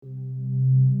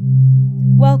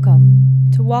Welcome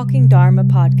to Walking Dharma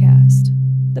Podcast,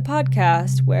 the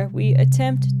podcast where we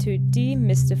attempt to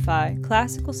demystify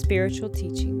classical spiritual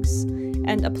teachings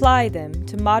and apply them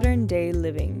to modern day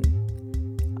living.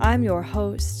 I'm your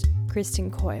host,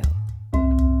 Kristen Coyle.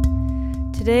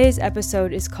 Today's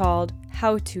episode is called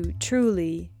How to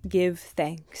Truly Give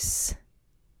Thanks.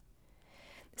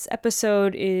 This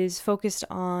episode is focused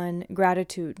on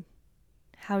gratitude,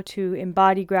 how to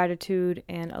embody gratitude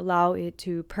and allow it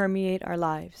to permeate our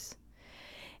lives.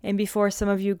 And before some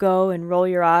of you go and roll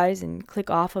your eyes and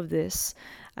click off of this,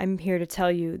 I'm here to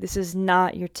tell you this is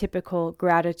not your typical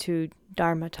gratitude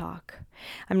Dharma talk.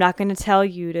 I'm not going to tell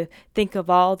you to think of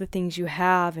all the things you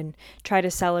have and try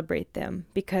to celebrate them,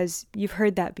 because you've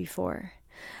heard that before.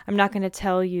 I'm not going to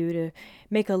tell you to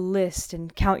make a list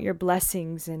and count your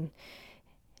blessings and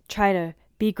try to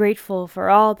be grateful for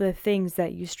all the things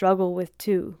that you struggle with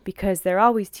too, because they're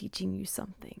always teaching you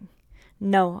something.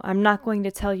 No, I'm not going to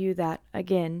tell you that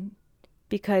again,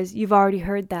 because you've already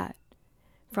heard that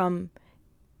from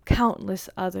countless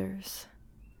others.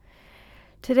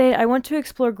 Today, I want to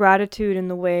explore gratitude in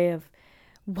the way of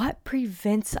what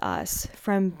prevents us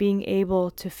from being able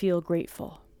to feel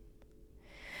grateful.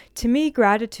 To me,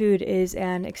 gratitude is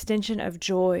an extension of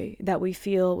joy that we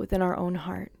feel within our own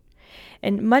heart.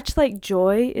 And much like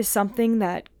joy is something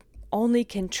that only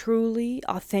can truly,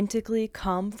 authentically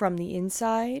come from the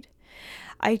inside,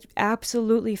 I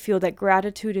absolutely feel that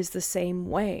gratitude is the same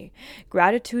way.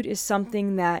 Gratitude is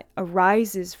something that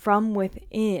arises from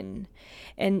within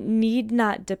and need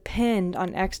not depend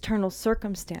on external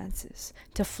circumstances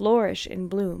to flourish and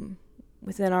bloom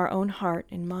within our own heart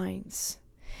and minds.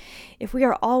 If we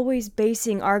are always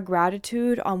basing our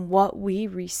gratitude on what we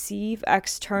receive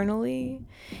externally,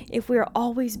 if we are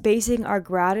always basing our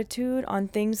gratitude on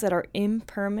things that are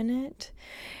impermanent,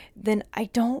 then I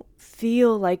don't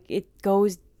feel like it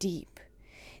goes deep.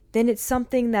 Then it's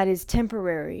something that is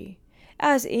temporary,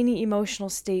 as any emotional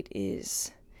state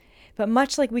is. But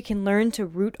much like we can learn to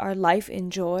root our life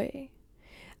in joy,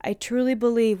 I truly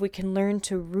believe we can learn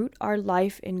to root our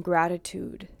life in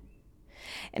gratitude.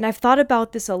 And I've thought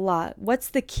about this a lot. What's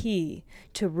the key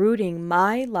to rooting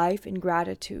my life in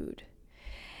gratitude?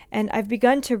 And I've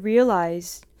begun to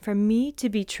realize for me to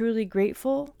be truly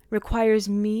grateful requires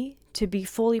me to be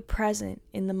fully present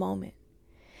in the moment.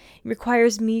 It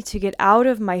requires me to get out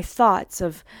of my thoughts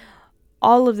of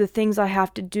all of the things I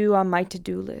have to do on my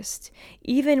to-do list.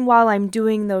 Even while I'm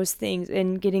doing those things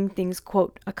and getting things,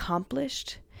 quote,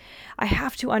 accomplished, I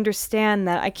have to understand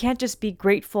that I can't just be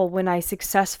grateful when I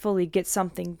successfully get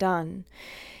something done.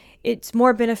 It's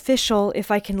more beneficial if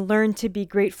I can learn to be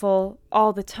grateful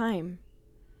all the time.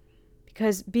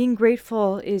 Because being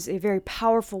grateful is a very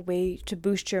powerful way to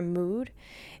boost your mood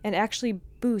and actually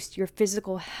boost your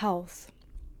physical health.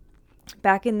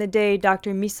 Back in the day,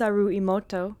 Dr. Masaru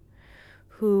Emoto,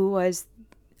 who was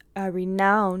a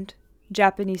renowned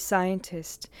Japanese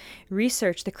scientist,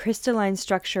 researched the crystalline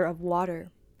structure of water.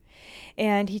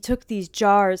 And he took these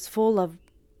jars full of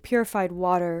purified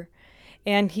water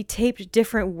and he taped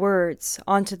different words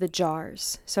onto the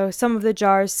jars. So some of the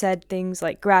jars said things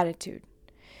like gratitude.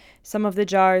 Some of the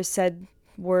jars said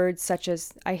words such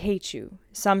as I hate you.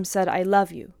 Some said I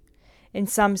love you. And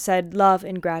some said love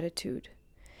and gratitude.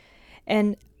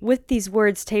 And with these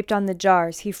words taped on the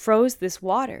jars, he froze this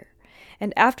water.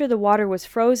 And after the water was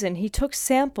frozen, he took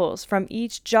samples from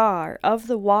each jar of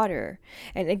the water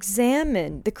and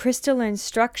examined the crystalline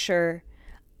structure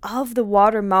of the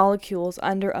water molecules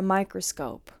under a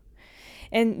microscope.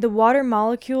 And the water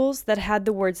molecules that had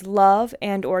the words love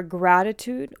and or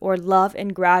gratitude or love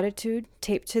and gratitude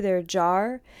taped to their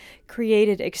jar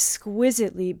created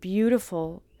exquisitely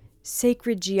beautiful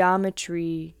sacred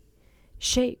geometry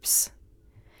shapes.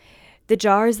 The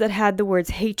jars that had the words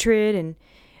hatred and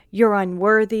you're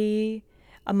unworthy,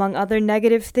 among other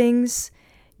negative things,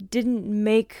 didn't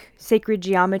make sacred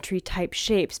geometry type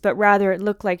shapes, but rather it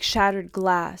looked like shattered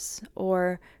glass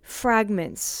or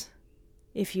fragments,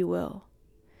 if you will.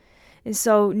 And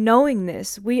so knowing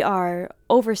this, we are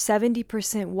over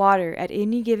 70% water at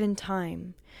any given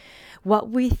time. What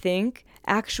we think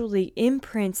actually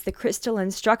imprints the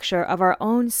crystalline structure of our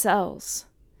own cells.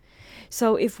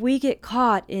 So if we get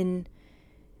caught in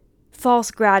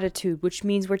false gratitude, which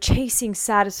means we're chasing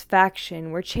satisfaction,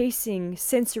 we're chasing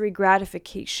sensory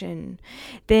gratification,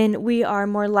 then we are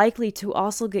more likely to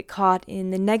also get caught in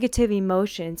the negative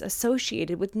emotions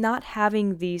associated with not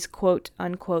having these quote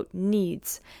unquote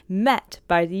needs met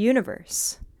by the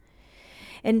universe.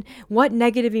 And what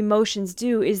negative emotions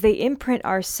do is they imprint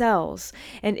our cells.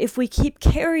 And if we keep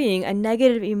carrying a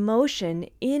negative emotion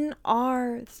in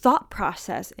our thought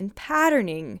process and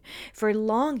patterning for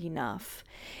long enough,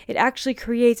 it actually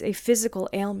creates a physical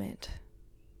ailment.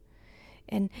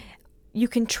 And you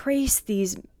can trace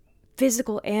these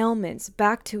physical ailments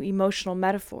back to emotional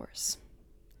metaphors.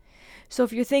 So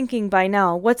if you're thinking by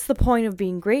now, what's the point of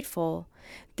being grateful?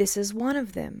 This is one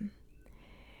of them.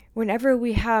 Whenever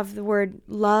we have the word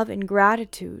love and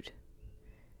gratitude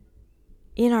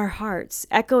in our hearts,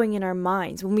 echoing in our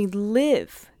minds, when we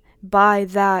live by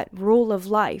that rule of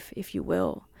life, if you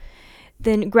will,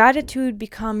 then gratitude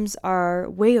becomes our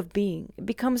way of being. It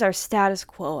becomes our status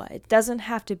quo. It doesn't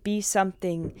have to be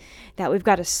something that we've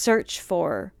got to search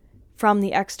for from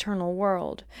the external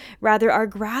world. Rather, our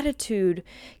gratitude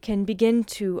can begin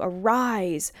to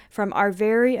arise from our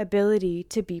very ability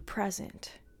to be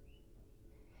present.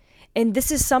 And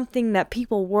this is something that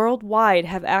people worldwide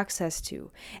have access to.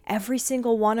 Every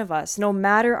single one of us, no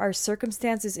matter our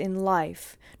circumstances in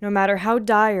life, no matter how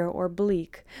dire or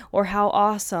bleak, or how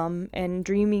awesome and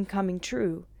dreaming coming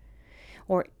true,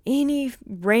 or any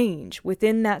range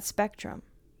within that spectrum,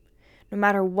 no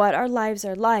matter what our lives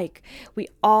are like, we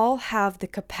all have the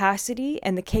capacity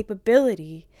and the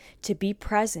capability to be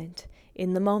present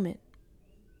in the moment.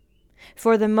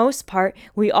 For the most part,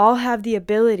 we all have the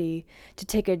ability to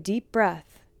take a deep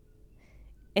breath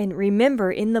and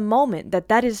remember in the moment that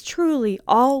that is truly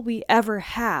all we ever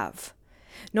have.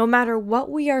 No matter what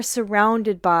we are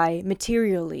surrounded by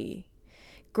materially,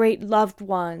 great loved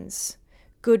ones,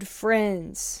 good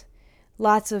friends,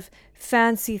 lots of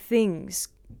fancy things,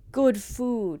 good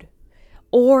food,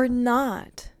 or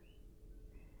not.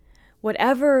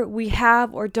 Whatever we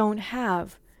have or don't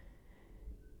have,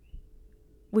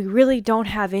 we really don't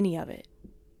have any of it.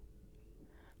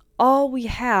 All we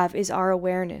have is our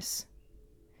awareness.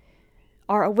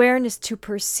 Our awareness to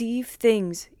perceive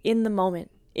things in the moment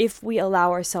if we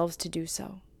allow ourselves to do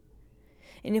so.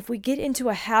 And if we get into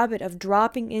a habit of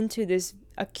dropping into this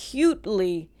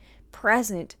acutely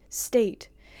present state,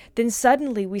 then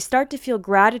suddenly we start to feel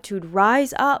gratitude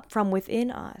rise up from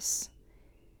within us.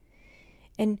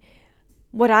 And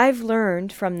what I've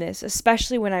learned from this,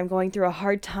 especially when I'm going through a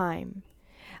hard time,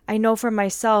 I know for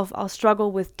myself, I'll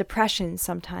struggle with depression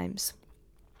sometimes.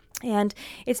 And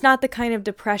it's not the kind of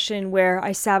depression where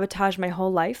I sabotage my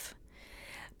whole life,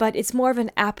 but it's more of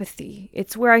an apathy.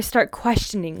 It's where I start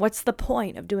questioning, what's the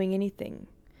point of doing anything?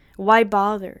 Why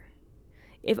bother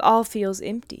if all feels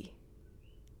empty?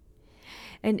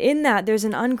 And in that, there's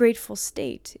an ungrateful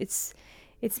state. It's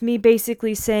me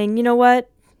basically saying, you know what?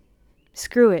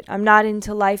 Screw it. I'm not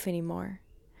into life anymore.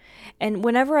 And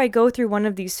whenever I go through one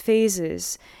of these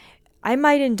phases, I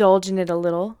might indulge in it a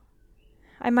little.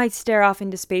 I might stare off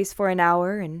into space for an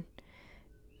hour and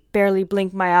barely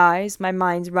blink my eyes, my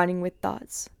mind's running with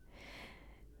thoughts.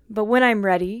 But when I'm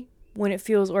ready, when it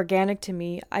feels organic to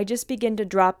me, I just begin to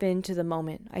drop into the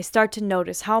moment. I start to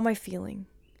notice, how am I feeling?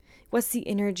 What's the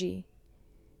energy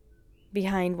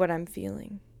behind what I'm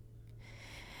feeling?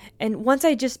 And once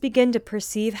I just begin to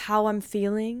perceive how I'm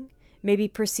feeling, maybe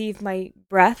perceive my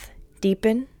breath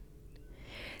deepen,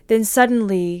 then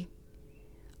suddenly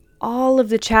all of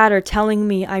the chatter telling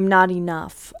me I'm not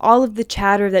enough, all of the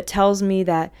chatter that tells me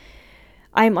that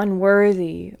I'm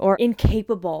unworthy or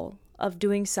incapable of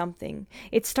doing something,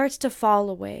 it starts to fall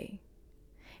away.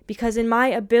 Because in my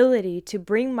ability to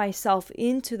bring myself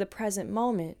into the present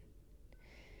moment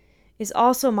is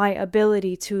also my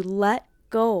ability to let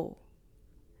go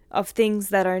of things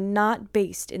that are not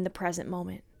based in the present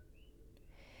moment.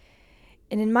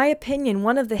 And in my opinion,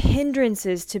 one of the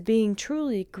hindrances to being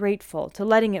truly grateful, to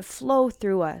letting it flow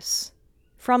through us,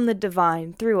 from the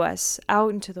divine, through us, out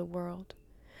into the world,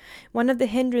 one of the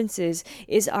hindrances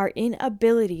is our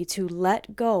inability to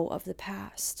let go of the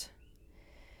past.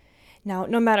 Now,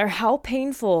 no matter how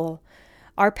painful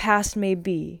our past may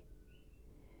be,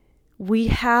 we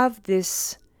have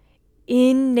this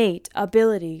innate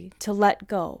ability to let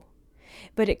go.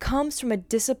 But it comes from a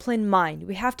disciplined mind.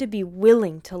 We have to be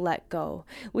willing to let go.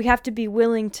 We have to be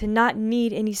willing to not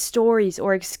need any stories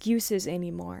or excuses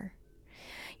anymore.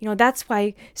 That's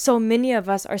why so many of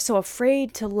us are so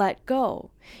afraid to let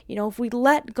go. If we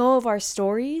let go of our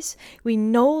stories, we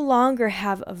no longer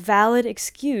have a valid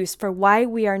excuse for why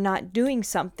we are not doing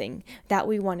something that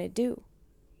we want to do.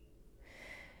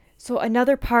 So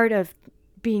another part of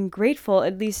being grateful,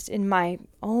 at least in my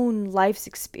own life's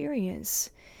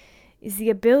experience, is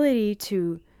the ability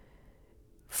to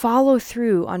follow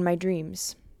through on my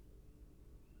dreams.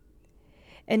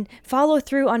 And follow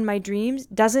through on my dreams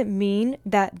doesn't mean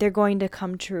that they're going to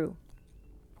come true.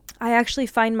 I actually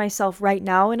find myself right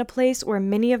now in a place where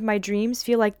many of my dreams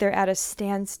feel like they're at a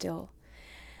standstill.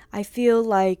 I feel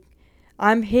like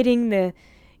I'm hitting the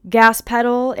gas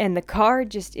pedal and the car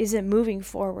just isn't moving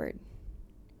forward.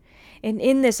 And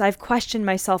in this, I've questioned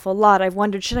myself a lot. I've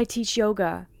wondered, should I teach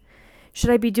yoga?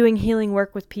 Should I be doing healing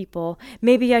work with people?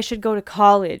 Maybe I should go to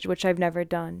college, which I've never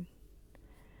done.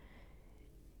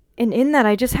 And in that,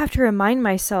 I just have to remind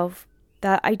myself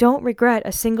that I don't regret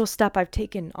a single step I've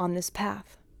taken on this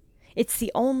path. It's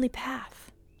the only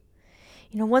path.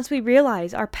 Once we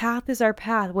realize our path is our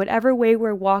path, whatever way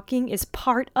we're walking is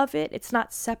part of it, it's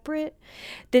not separate,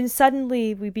 then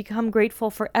suddenly we become grateful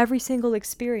for every single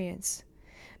experience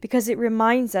because it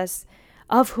reminds us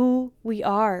of who we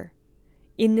are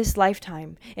in this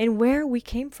lifetime and where we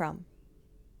came from.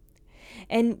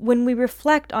 And when we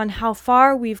reflect on how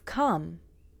far we've come,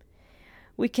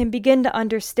 we can begin to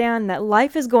understand that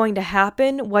life is going to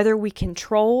happen whether we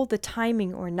control the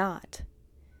timing or not.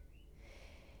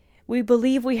 We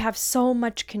believe we have so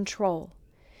much control.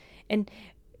 And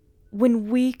when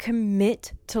we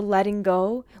commit to letting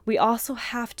go, we also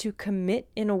have to commit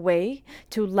in a way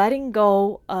to letting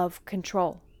go of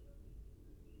control.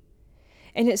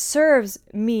 And it serves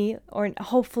me, or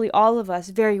hopefully all of us,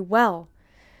 very well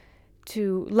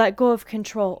to let go of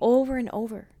control over and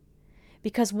over.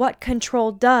 Because what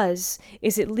control does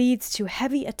is it leads to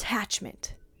heavy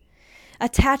attachment.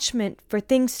 Attachment for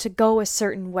things to go a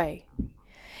certain way.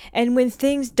 And when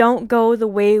things don't go the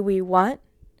way we want,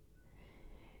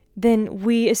 then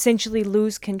we essentially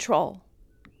lose control.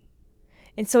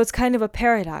 And so it's kind of a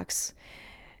paradox.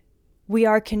 We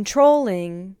are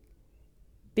controlling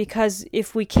because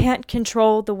if we can't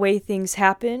control the way things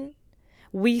happen,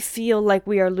 we feel like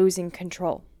we are losing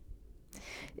control.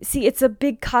 See, it's a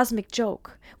big cosmic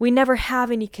joke. We never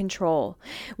have any control.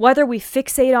 Whether we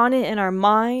fixate on it in our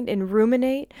mind and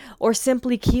ruminate, or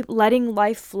simply keep letting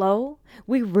life flow,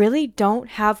 we really don't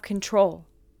have control.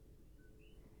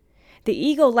 The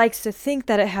ego likes to think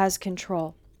that it has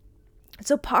control.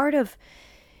 So part of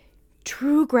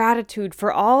true gratitude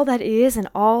for all that is and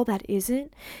all that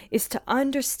isn't is to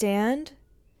understand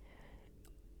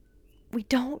we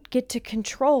don't get to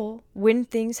control when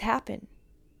things happen.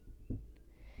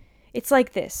 It's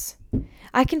like this.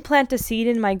 I can plant a seed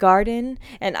in my garden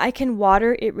and I can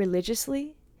water it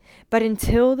religiously, but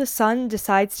until the sun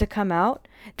decides to come out,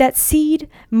 that seed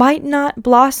might not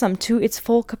blossom to its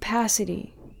full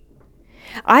capacity.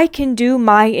 I can do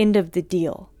my end of the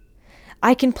deal.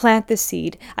 I can plant the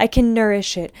seed. I can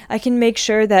nourish it. I can make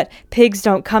sure that pigs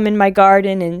don't come in my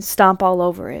garden and stomp all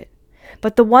over it.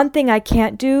 But the one thing I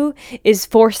can't do is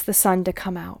force the sun to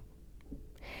come out.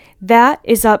 That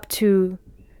is up to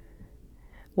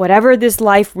whatever this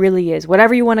life really is,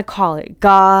 whatever you want to call it,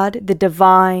 God, the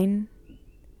divine,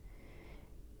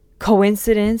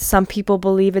 coincidence. Some people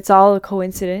believe it's all a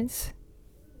coincidence.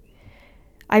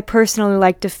 I personally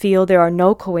like to feel there are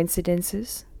no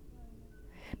coincidences.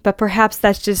 But perhaps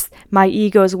that's just my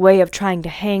ego's way of trying to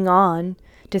hang on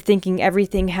to thinking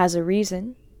everything has a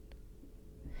reason.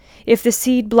 If the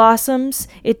seed blossoms,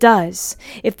 it does.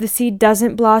 If the seed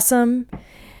doesn't blossom,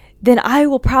 then I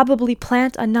will probably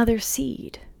plant another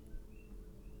seed.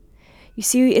 You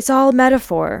see, it's all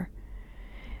metaphor.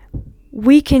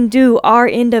 We can do our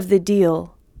end of the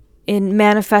deal in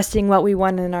manifesting what we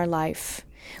want in our life.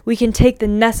 We can take the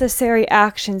necessary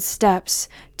action steps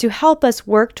to help us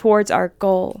work towards our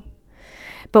goal.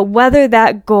 But whether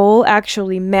that goal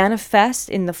actually manifests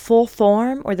in the full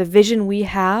form or the vision we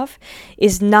have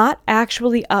is not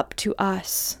actually up to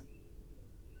us.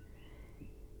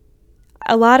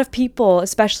 A lot of people,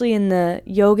 especially in the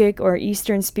yogic or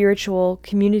Eastern spiritual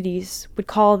communities, would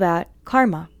call that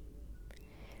karma.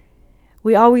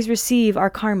 We always receive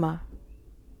our karma.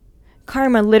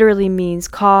 Karma literally means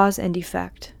cause and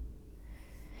effect.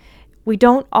 We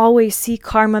don't always see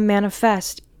karma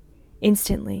manifest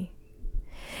instantly.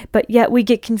 But yet we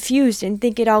get confused and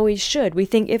think it always should. We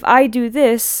think if I do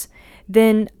this,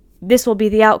 then this will be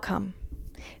the outcome.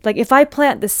 Like if I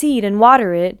plant the seed and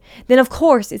water it, then of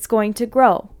course it's going to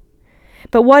grow.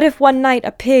 But what if one night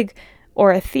a pig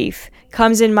or a thief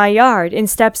comes in my yard and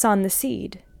steps on the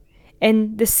seed,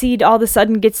 and the seed all of a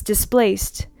sudden gets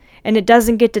displaced and it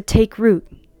doesn't get to take root?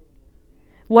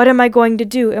 What am I going to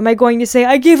do? Am I going to say,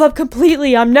 I give up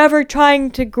completely, I'm never trying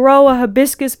to grow a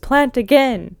hibiscus plant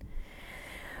again?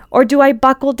 Or do I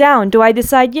buckle down? Do I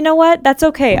decide, you know what, that's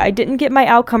okay, I didn't get my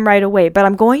outcome right away, but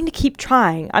I'm going to keep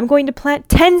trying. I'm going to plant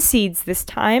 10 seeds this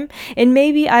time, and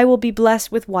maybe I will be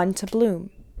blessed with one to bloom.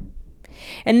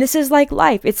 And this is like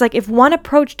life. It's like if one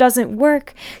approach doesn't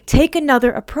work, take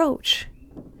another approach.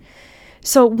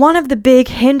 So one of the big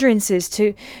hindrances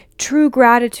to true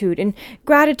gratitude, and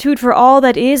gratitude for all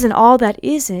that is and all that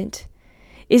isn't,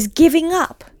 is giving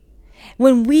up.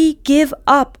 When we give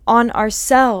up on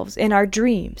ourselves and our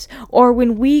dreams, or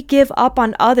when we give up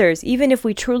on others, even if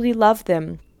we truly love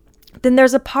them, then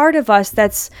there's a part of us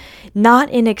that's not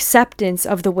in acceptance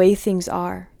of the way things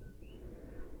are.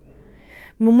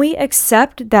 When we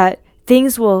accept that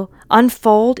things will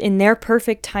unfold in their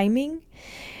perfect timing,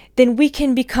 then we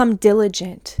can become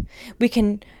diligent. We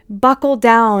can buckle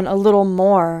down a little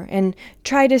more and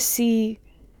try to see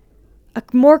a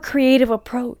more creative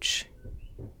approach.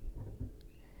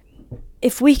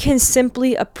 If we can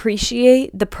simply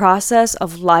appreciate the process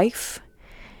of life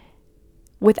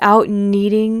without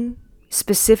needing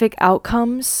specific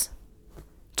outcomes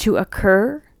to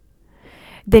occur,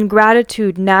 then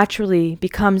gratitude naturally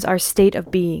becomes our state of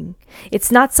being.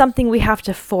 It's not something we have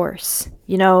to force,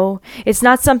 It's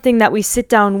not something that we sit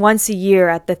down once a year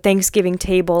at the Thanksgiving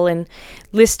table and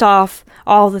list off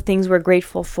all the things we're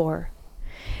grateful for.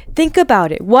 Think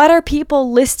about it. What are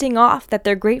people listing off that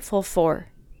they're grateful for?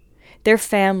 Their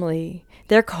family,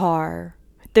 their car,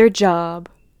 their job,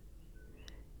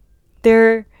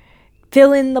 their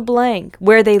fill in the blank,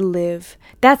 where they live.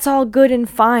 That's all good and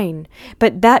fine.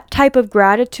 But that type of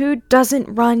gratitude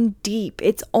doesn't run deep.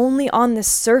 It's only on the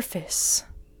surface.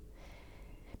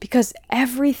 Because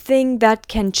everything that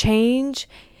can change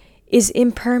is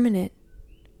impermanent.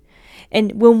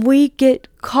 And when we get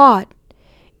caught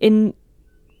in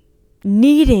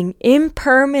needing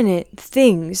impermanent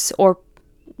things or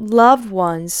loved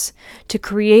ones to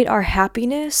create our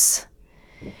happiness,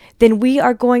 then we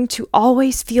are going to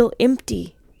always feel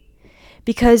empty,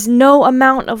 because no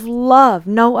amount of love,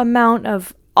 no amount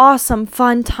of awesome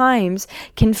fun times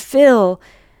can fill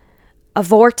a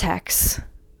vortex.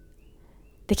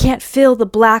 They can't fill the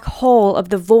black hole of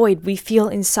the void we feel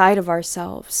inside of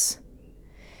ourselves.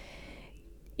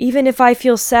 Even if I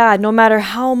feel sad, no matter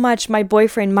how much my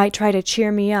boyfriend might try to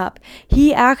cheer me up,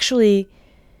 he actually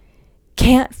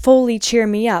can't fully cheer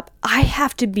me up. I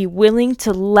have to be willing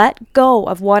to let go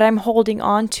of what I'm holding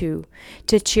on to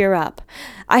cheer up.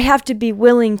 I have to be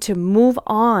willing to move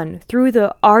on through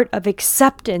the art of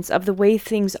acceptance of the way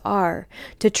things are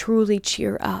to truly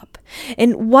cheer up.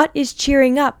 And what is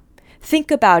cheering up?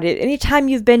 Think about it. Anytime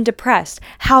you've been depressed,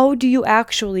 how do you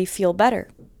actually feel better?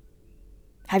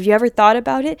 Have you ever thought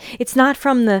about it? It's not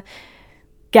from the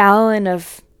gallon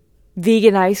of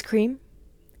vegan ice cream.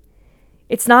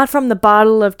 It's not from the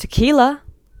bottle of tequila.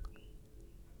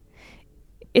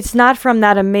 It's not from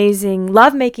that amazing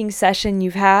lovemaking session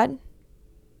you've had.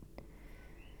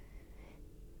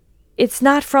 It's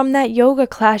not from that yoga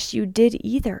class you did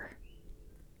either.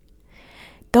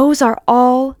 Those are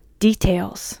all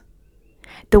details.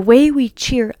 The way we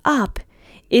cheer up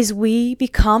is we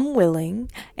become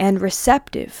willing and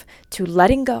receptive to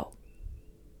letting go.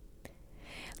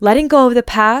 Letting go of the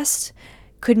past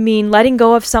could mean letting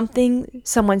go of something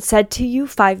someone said to you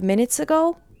 5 minutes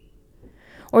ago.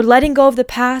 Or letting go of the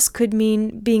past could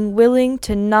mean being willing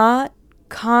to not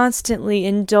constantly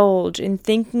indulge in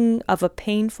thinking of a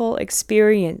painful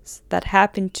experience that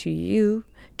happened to you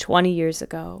 20 years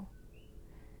ago.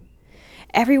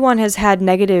 Everyone has had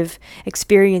negative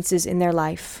experiences in their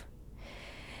life.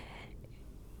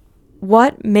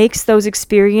 What makes those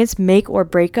experiences make or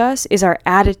break us is our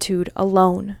attitude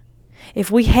alone.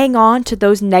 If we hang on to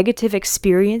those negative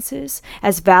experiences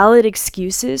as valid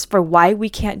excuses for why we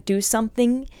can't do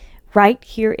something right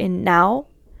here and now,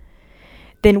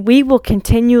 then we will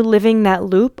continue living that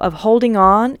loop of holding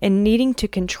on and needing to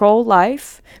control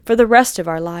life for the rest of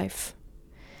our life.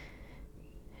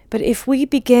 But if we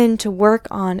begin to work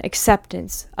on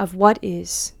acceptance of what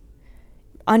is,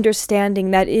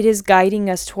 understanding that it is guiding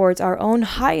us towards our own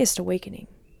highest awakening,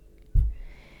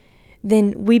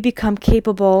 then we become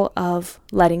capable of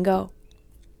letting go.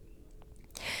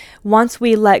 Once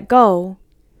we let go,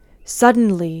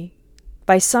 suddenly,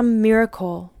 by some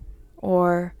miracle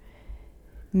or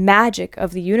magic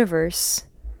of the universe,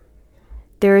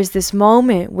 there is this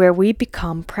moment where we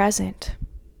become present.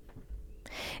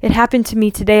 It happened to me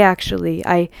today, actually.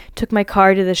 I took my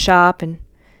car to the shop, and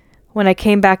when I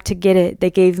came back to get it,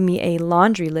 they gave me a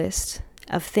laundry list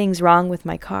of things wrong with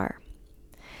my car.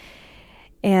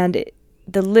 And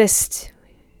the list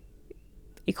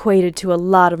equated to a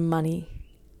lot of money.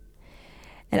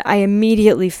 And I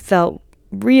immediately felt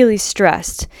really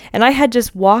stressed. And I had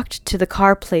just walked to the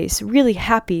car place really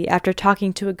happy after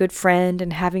talking to a good friend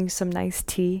and having some nice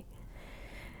tea.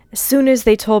 As soon as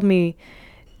they told me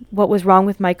what was wrong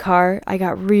with my car, I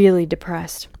got really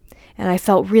depressed. And I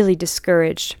felt really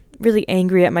discouraged, really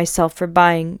angry at myself for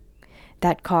buying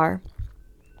that car.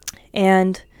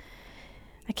 And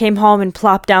I came home and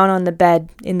plopped down on the bed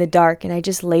in the dark, and I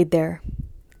just laid there.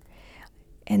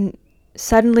 And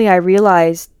suddenly I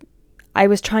realized I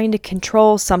was trying to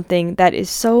control something that is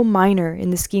so minor in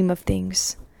the scheme of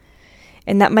things,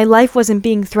 and that my life wasn't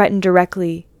being threatened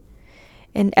directly,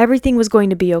 and everything was going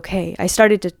to be okay. I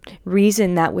started to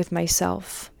reason that with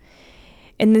myself.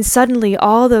 And then suddenly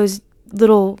all those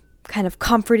little kind of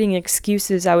comforting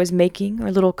excuses I was making, or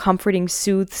little comforting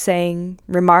soothsaying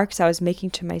remarks I was making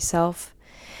to myself,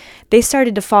 they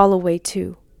started to fall away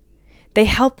too. They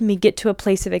helped me get to a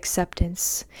place of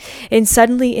acceptance. And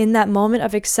suddenly in that moment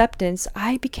of acceptance,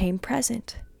 I became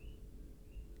present.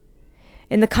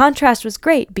 And the contrast was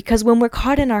great, because when we're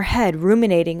caught in our head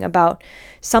ruminating about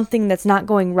something that's not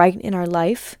going right in our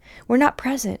life, we're not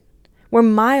present. We're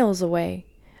miles away,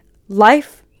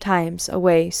 lifetimes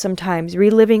away sometimes,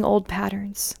 reliving old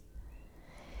patterns.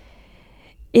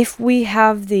 If we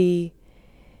have the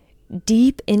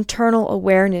deep internal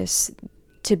awareness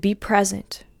to be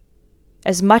present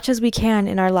as much as we can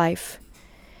in our life,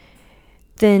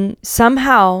 then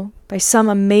somehow, by some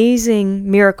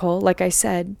amazing miracle, like I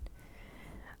said,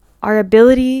 our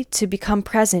ability to become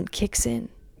present kicks in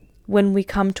when we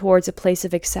come towards a place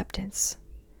of acceptance.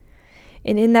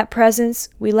 And in that presence,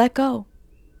 we let go.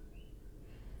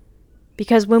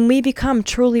 Because when we become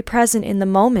truly present in the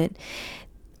moment,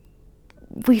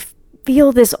 we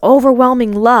feel this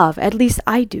overwhelming love. At least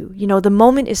I do. The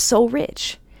moment is so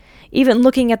rich. Even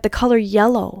looking at the color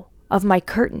yellow of my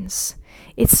curtains,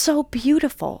 it's so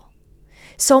beautiful.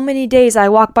 So many days I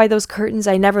walk by those curtains,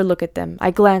 I never look at them. I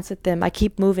glance at them, I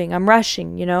keep moving, I'm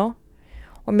rushing, Or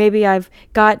maybe I've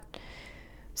got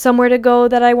somewhere to go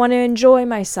that I want to enjoy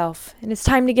myself, and it's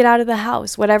time to get out of the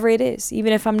house, whatever it is,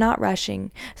 even if I'm not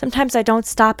rushing. Sometimes I don't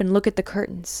stop and look at the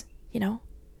curtains,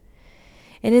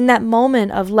 And in that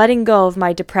moment of letting go of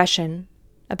my depression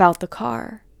about the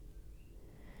car,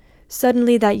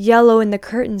 suddenly that yellow in the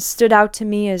curtains stood out to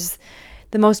me as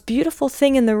the most beautiful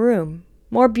thing in the room.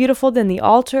 More beautiful than the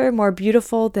altar, more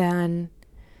beautiful than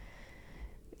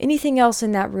anything else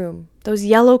in that room. Those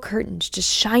yellow curtains just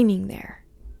shining there.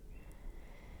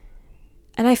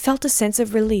 And I felt a sense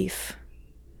of relief.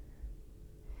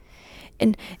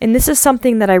 And this is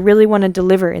something that I really want to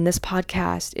deliver in this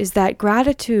podcast, is that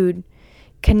gratitude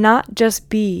cannot just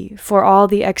be for all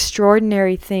the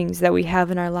extraordinary things that we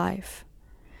have in our life.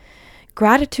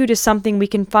 Gratitude is something we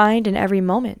can find in every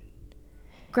moment.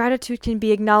 Gratitude can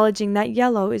be acknowledging that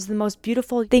yellow is the most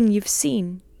beautiful thing you've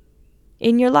seen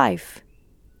in your life.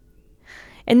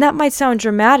 And that might sound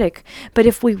dramatic, but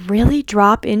if we really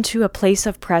drop into a place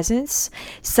of presence,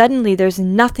 suddenly there's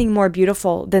nothing more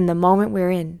beautiful than the moment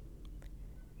we're in.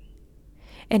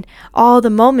 And all the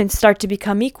moments start to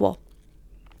become equal.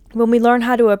 When we learn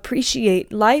how to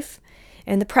appreciate life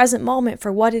and the present moment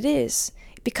for what it is,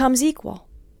 it becomes equal.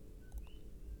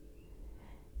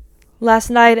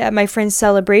 Last night at my friend's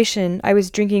celebration, I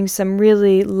was drinking some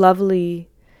really lovely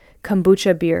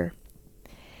kombucha beer.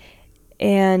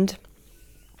 And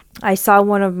I saw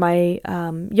one of my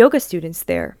yoga students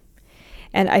there.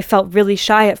 And I felt really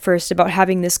shy at first about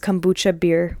having this kombucha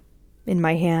beer in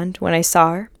my hand when I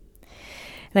saw her.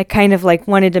 And I kind of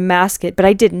wanted to mask it, but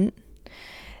I didn't.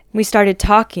 We started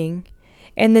talking.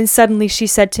 And then suddenly she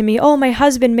said to me, "Oh, my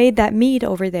husband made that mead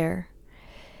over there."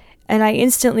 And I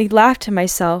instantly laughed to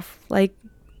myself,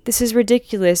 this is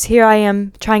ridiculous. Here I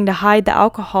am trying to hide the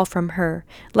alcohol from her.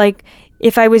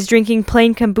 If I was drinking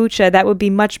plain kombucha, that would be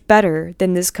much better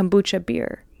than this kombucha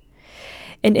beer.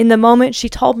 And in the moment she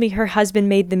told me her husband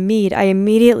made the mead, I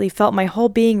immediately felt my whole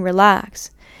being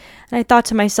relax. And I thought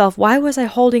to myself, why was I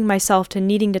holding myself to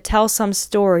needing to tell some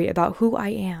story about who I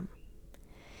am?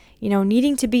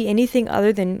 Needing to be anything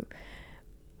other than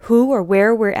who or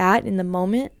where we're at in the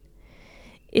moment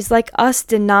is like us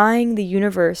denying the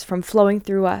universe from flowing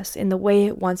through us in the way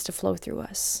it wants to flow through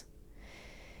us.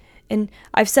 And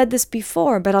I've said this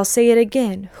before, but I'll say it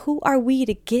again. Who are we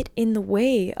to get in the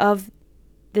way of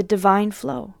the divine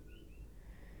flow?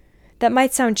 That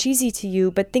might sound cheesy to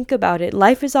you, but think about it.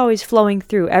 Life is always flowing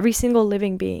through every single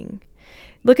living being.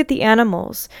 Look at the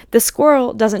animals. The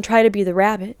squirrel doesn't try to be the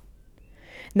rabbit.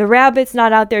 The rabbit's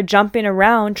not out there jumping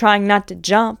around trying not to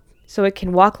jump so it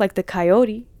can walk like the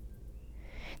coyote.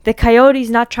 The coyote's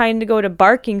not trying to go to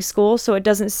barking school so it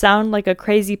doesn't sound like a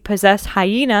crazy possessed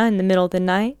hyena in the middle of the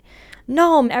night.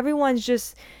 No, everyone's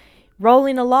just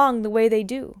rolling along the way they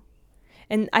do.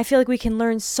 And I feel like we can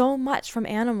learn so much from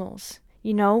animals.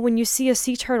 When you see a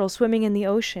sea turtle swimming in the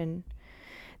ocean,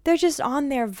 they're just on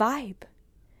their vibe.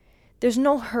 There's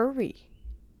no hurry.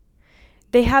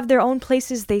 They have their own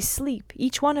places they sleep,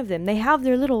 each one of them. They have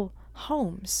their little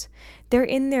homes. They're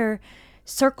in their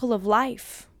circle of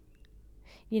life.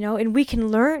 And we can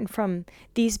learn from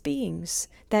these beings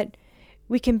that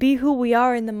we can be who we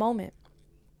are in the moment.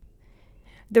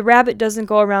 The rabbit doesn't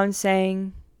go around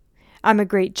saying, I'm a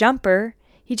great jumper.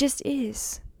 He just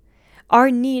is. Our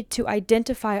need to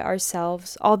identify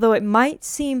ourselves, although it might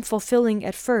seem fulfilling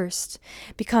at first,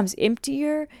 becomes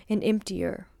emptier and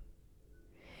emptier.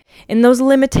 And those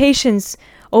limitations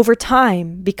over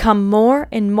time become more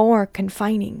and more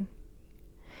confining.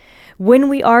 When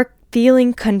we are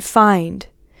feeling confined,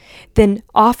 then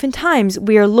oftentimes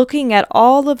we are looking at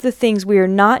all of the things we are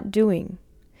not doing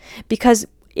because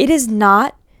it is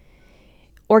not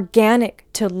organic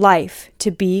to life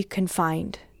to be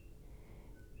confined.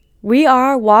 We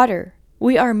are water.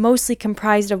 We are mostly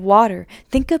comprised of water.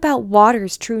 Think about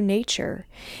water's true nature.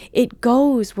 It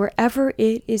goes wherever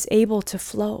it is able to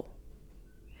flow.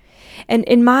 And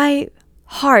in my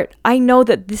heart, I know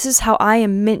that this is how I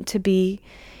am meant to be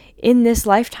in this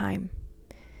lifetime,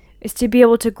 is to be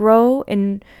able to grow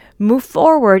and move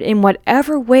forward in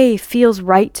whatever way feels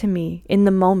right to me in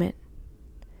the moment.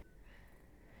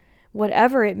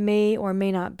 Whatever it may or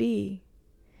may not be,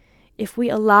 if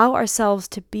we allow ourselves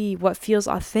to be what feels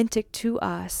authentic to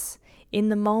us in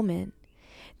the moment,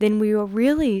 then we are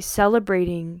really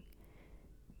celebrating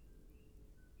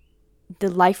the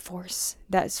life force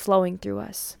that's flowing through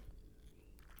us.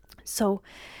 So,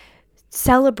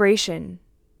 celebration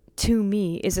to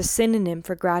me is a synonym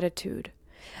for gratitude.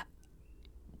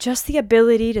 Just the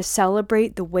ability to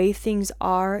celebrate the way things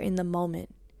are in the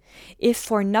moment. If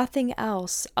for nothing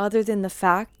else other than the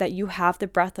fact that you have the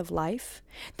breath of life,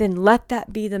 then let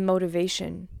that be the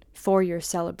motivation for your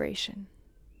celebration.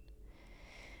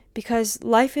 Because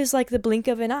life is like the blink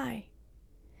of an eye.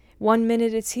 1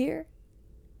 minute it's here,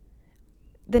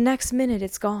 the next minute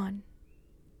it's gone.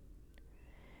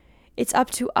 It's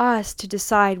up to us to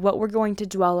decide what we're going to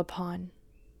dwell upon.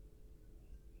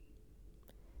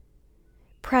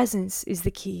 Presence is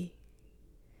the key.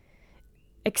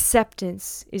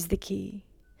 Acceptance is the key.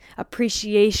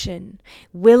 Appreciation,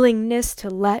 willingness to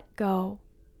let go.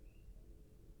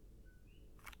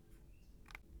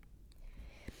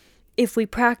 If we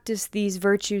practice these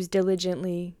virtues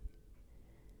diligently,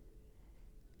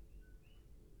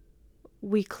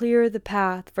 we clear the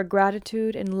path for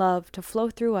gratitude and love to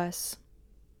flow through us.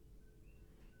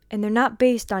 And they're not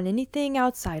based on anything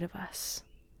outside of us,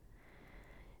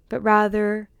 but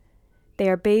rather they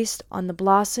are based on the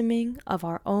blossoming of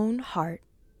our own heart.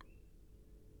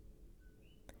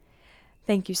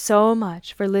 Thank you so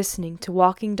much for listening to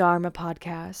Walking Dharma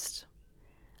Podcast.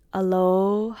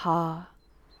 Aloha.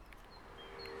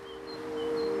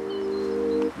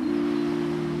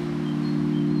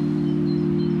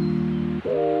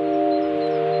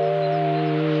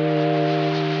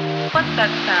 What's that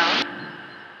sound?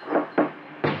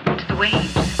 It's the waves.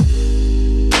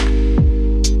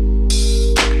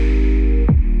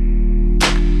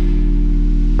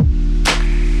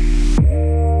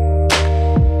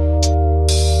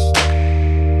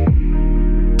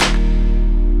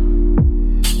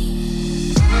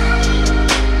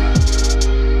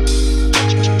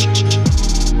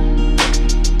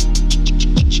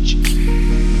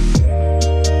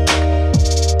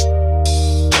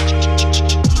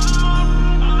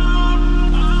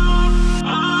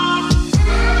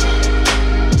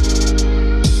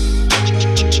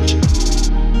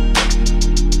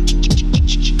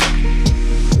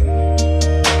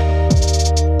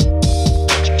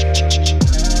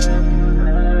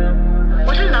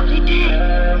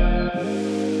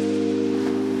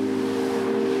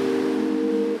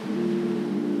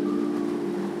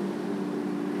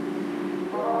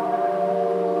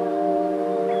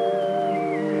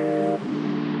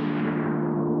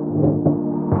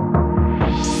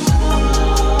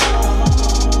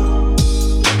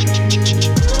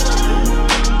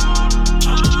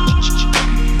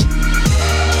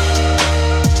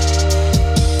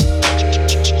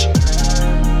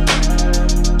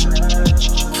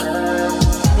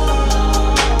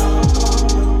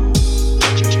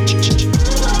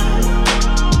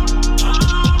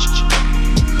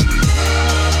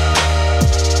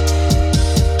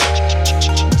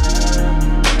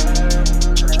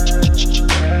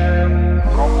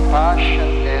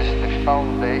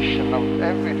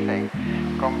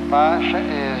 Compassion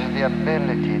is the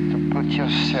ability to put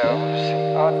yourselves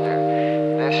in other.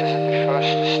 This is the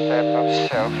first step of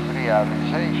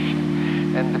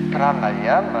self-realization. And the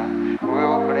pranayama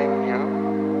will bring you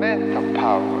mental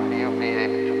power. You'll be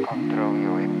able to control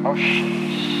your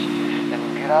emotions. And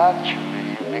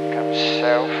gradually you become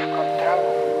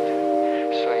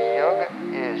self-controlled. So yoga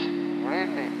is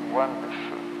really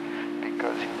wonderful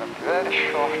because in a very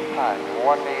short time,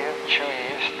 1 year, 2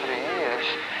 years, 3 years,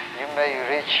 may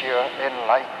reach your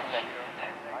enlightenment.